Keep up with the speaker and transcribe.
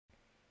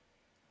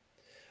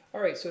All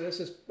right, so this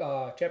is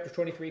chapter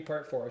 23,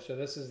 part 4. So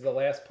this is the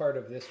last part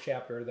of this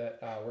chapter that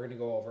we're going to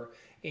go over.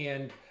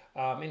 And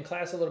in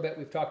class a little bit,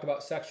 we've talked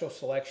about sexual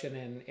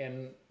selection,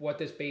 and what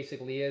this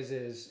basically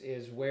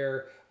is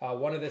where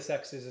one of the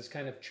sexes is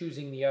kind of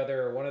choosing the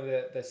other, or one of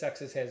the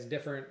sexes has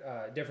different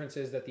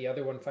differences that the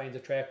other one finds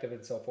attractive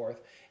and so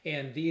forth.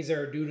 And these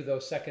are due to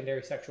those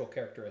secondary sexual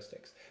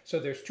characteristics. So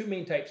there's two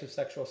main types of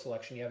sexual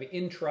selection. You have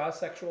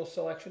intrasexual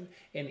selection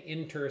and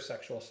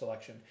intersexual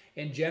selection.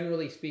 And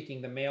generally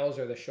speaking, the males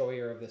are the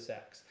showier of the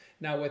sex.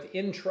 Now with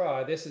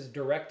intra, this is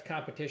direct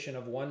competition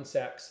of one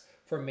sex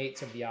for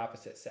mates of the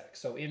opposite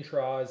sex. So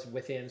intra is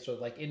within, so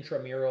like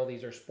intramural,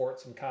 these are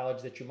sports in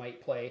college that you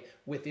might play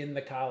within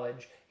the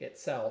college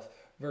itself,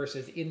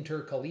 versus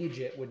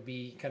intercollegiate would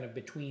be kind of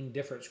between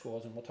different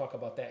schools, and we'll talk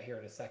about that here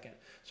in a second.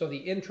 So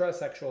the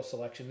intrasexual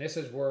selection, this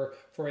is where,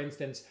 for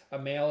instance, a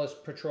male is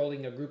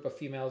patrolling a group of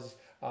females,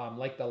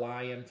 like the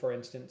lion, for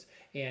instance,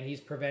 and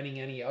he's preventing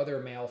any other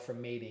male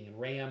from mating. And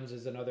rams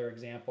is another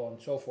example,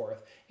 and so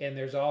forth. And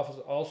there's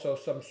also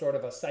some sort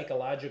of a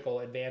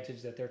psychological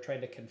advantage that they're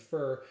trying to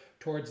confer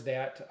towards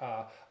that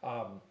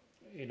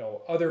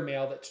other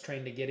male that's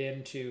trying to get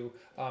into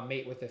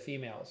mate with the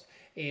females.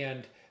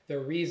 And the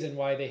reason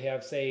why they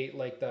have, say,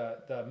 like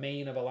the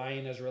mane of a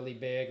lion is really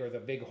big, or the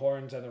big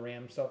horns on the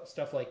ram,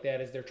 stuff like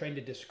that, is they're trying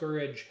to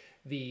discourage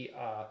the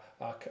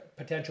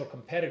potential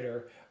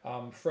competitor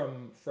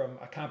from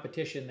a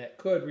competition that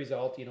could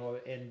result,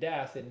 in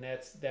death, and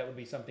that would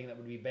be something that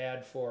would be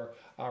bad for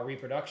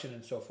reproduction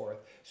and so forth.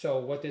 So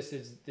what this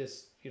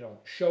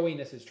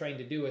showiness is trying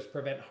to do is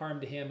prevent harm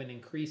to him and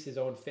increase his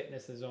own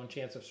fitness, his own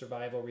chance of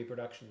survival,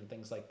 reproduction, and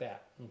things like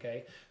that.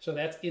 Okay, so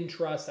that's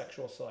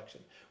intrasexual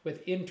selection.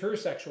 With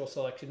intersexual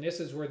selection, this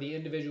is where the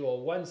individual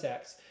of one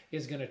sex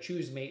is going to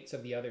choose mates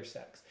of the other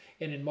sex.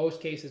 And in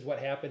most cases, what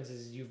happens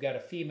is you've got a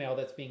female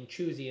that's being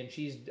choosy, and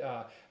she's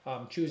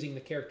choosing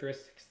the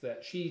characteristics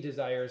that she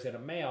desires in a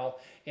male.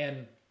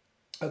 And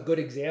a good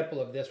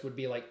example of this would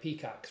be like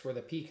peacocks, where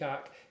the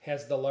peacock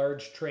has the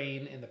large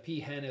train and the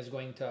peahen is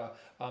going to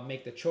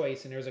make the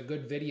choice. And there's a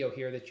good video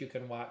here that you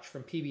can watch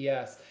from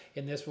PBS,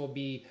 and this will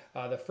be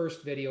the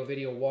first video,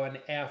 video 1,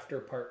 after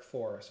part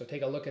 4. So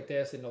take a look at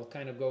this, and it'll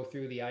kind of go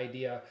through the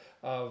idea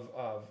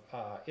of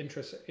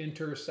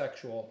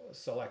intersexual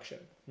selection.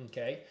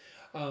 Okay.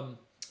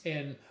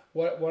 And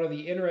one of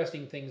the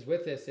interesting things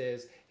with this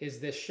is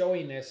this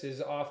showiness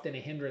is often a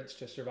hindrance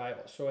to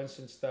survival. So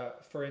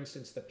for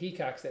instance, the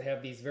peacocks that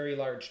have these very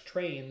large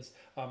trains,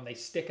 they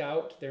stick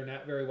out, they're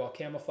not very well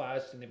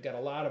camouflaged, and they've got a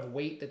lot of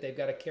weight that they've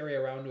got to carry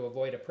around to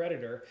avoid a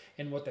predator.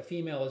 And what the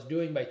female is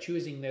doing by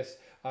choosing this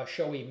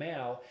showy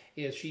male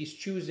is she's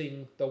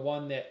choosing the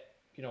one that,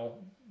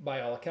 by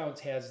all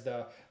accounts has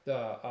the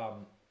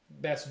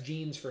best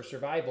genes for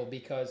survival,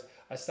 because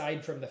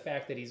aside from the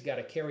fact that he's got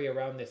to carry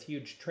around this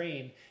huge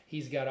train,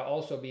 he's got to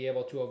also be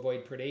able to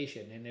avoid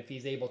predation. And if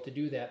he's able to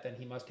do that, then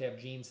he must have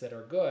genes that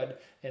are good,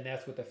 and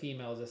that's what the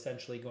female is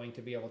essentially going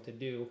to be able to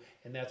do,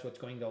 and that's what's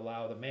going to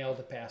allow the male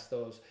to pass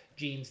those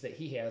genes that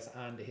he has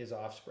on to his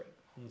offspring.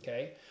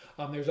 Okay,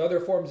 there's other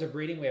forms of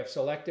breeding. We have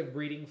selective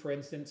breeding, for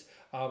instance,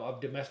 of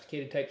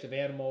domesticated types of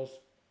animals,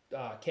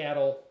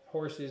 cattle,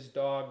 horses,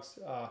 dogs,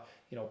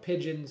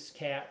 pigeons,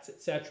 cats,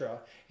 etc.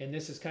 And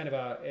this is kind of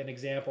an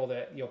example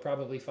that you'll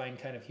probably find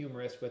kind of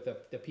humorous with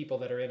the people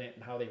that are in it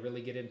and how they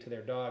really get into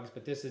their dogs.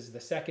 But this is the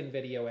second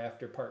video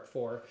after part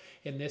 4,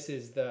 and this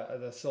is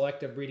the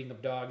selective breeding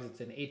of dogs.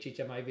 It's an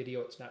HHMI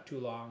video. It's not too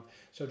long,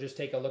 so just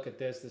take a look at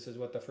this. This is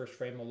what the first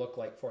frame will look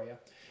like for you.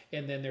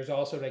 And then there's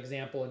also an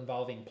example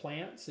involving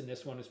plants, and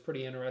this one is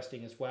pretty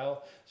interesting as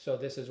well. So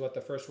this is what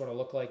the first one will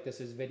look like. This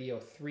is video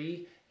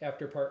 3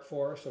 after part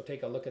 4, so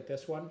take a look at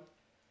this one.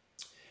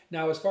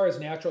 Now, as far as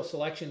natural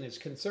selection is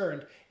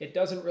concerned, it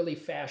doesn't really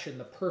fashion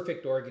the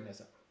perfect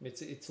organism.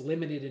 It's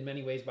limited in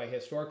many ways by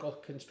historical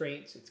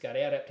constraints. It's got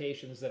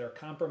adaptations that are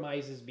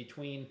compromises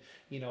between,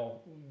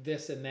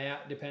 this and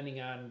that, depending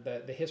on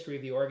the history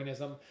of the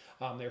organism.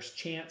 There's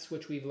chance,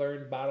 which we've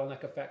learned,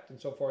 bottleneck effect and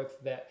so forth,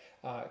 that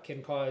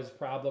can cause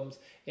problems.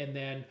 And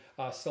then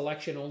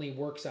selection only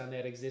works on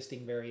that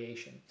existing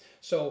variation.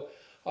 So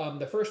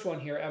the first one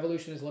here,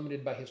 evolution is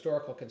limited by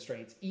historical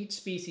constraints. Each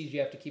species, you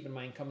have to keep in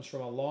mind, comes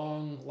from a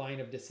long line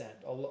of descent,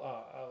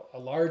 a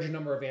large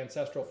number of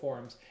ancestral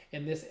forms.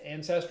 And this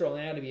ancestral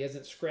anatomy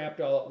isn't scrapped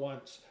all at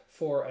once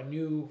for a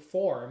new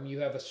form. You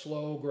have a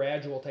slow,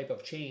 gradual type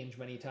of change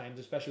many times,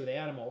 especially with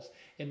animals.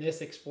 And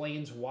this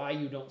explains why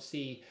you don't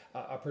see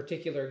a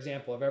particular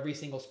example of every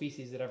single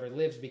species that ever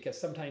lives, because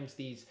sometimes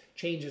these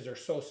changes are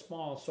so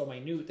small, so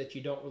minute, that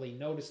you don't really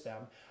notice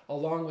them,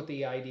 along with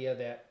the idea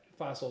that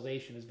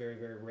fossilization is very,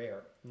 very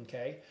rare.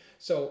 Okay,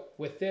 so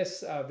with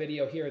this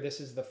video here, this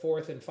is the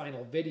fourth and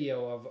final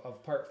video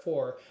of part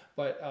 4,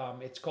 but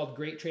it's called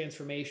Great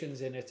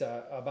Transformations, and it's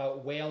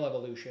about whale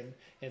evolution,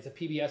 and it's a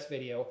PBS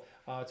video.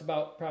 It's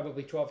about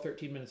probably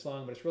 12-13 minutes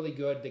long, but it's really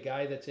good. The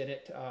guy that's in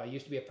it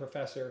used to be a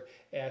professor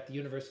at the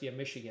University of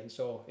Michigan,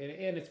 so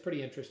and it's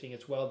pretty interesting.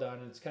 It's well done,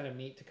 and it's kind of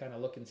neat to kind of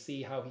look and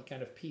see how he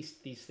kind of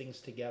pieced these things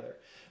together.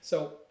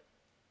 So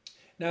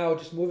Now,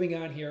 just moving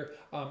on here,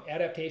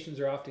 adaptations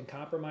are often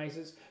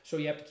compromises, so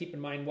you have to keep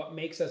in mind what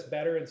makes us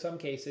better in some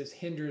cases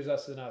hinders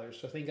us in others.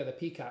 So think of the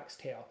peacock's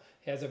tail.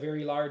 It has a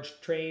very large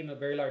train, a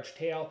very large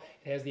tail.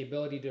 It has the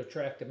ability to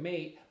attract a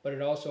mate, but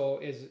it also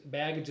is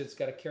baggage it's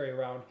got to carry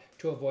around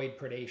to avoid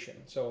predation.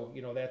 So,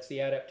 you know, that's the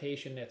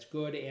adaptation that's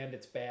good and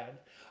it's bad.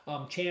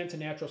 Chance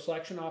and natural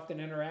selection often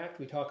interact.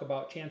 We talk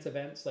about chance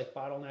events like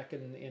bottleneck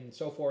and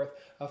so forth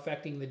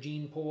affecting the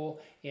gene pool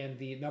and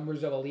the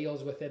numbers of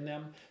alleles within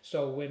them.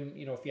 So when,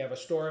 you know, if you have a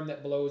storm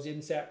that blows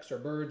insects or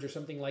birds or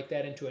something like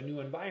that into a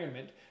new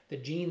environment, the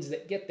genes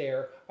that get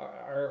there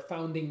are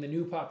founding the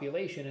new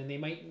population, and they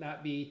might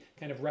not be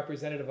kind of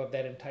representative of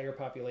that entire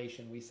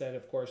population. We said,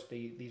 of course,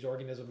 these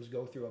organisms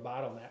go through a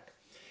bottleneck.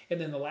 And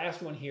then the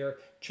last one here,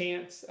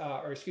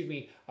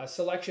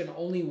 selection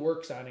only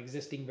works on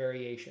existing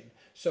variation.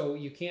 So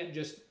you can't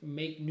just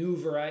make new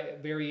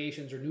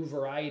variations or new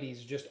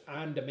varieties just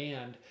on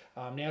demand.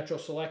 Natural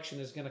selection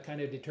is going to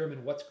kind of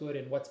determine what's good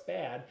and what's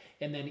bad.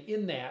 And then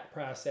in that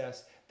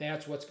process,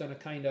 that's what's going to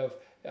kind of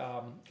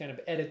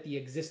edit the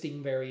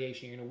existing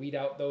variation. You're going to weed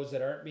out those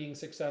that aren't being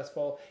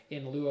successful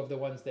in lieu of the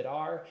ones that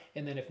are.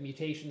 And then if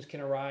mutations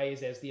can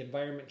arise as the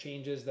environment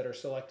changes that are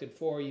selected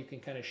for, you can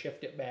kind of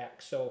shift it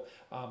back. So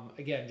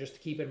again, just to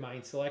keep in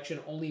mind, selection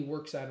only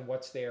works on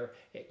what's there.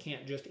 It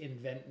can't just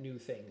invent new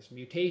things.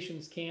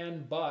 Mutations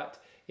can, but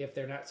if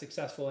they're not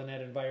successful in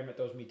that environment,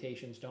 those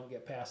mutations don't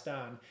get passed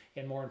on.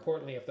 And more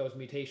importantly, if those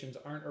mutations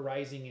aren't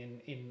arising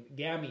in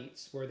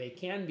gametes where they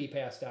can be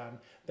passed on,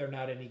 they're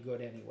not any good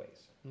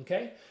anyways.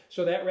 Okay,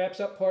 so that wraps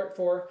up part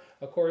 4.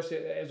 Of course,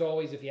 as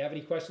always, if you have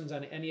any questions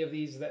on any of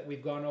these that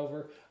we've gone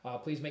over,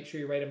 please make sure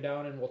you write them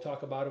down and we'll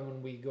talk about them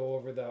when we go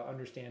over the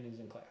understandings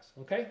in class.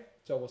 Okay,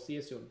 so we'll see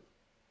you soon.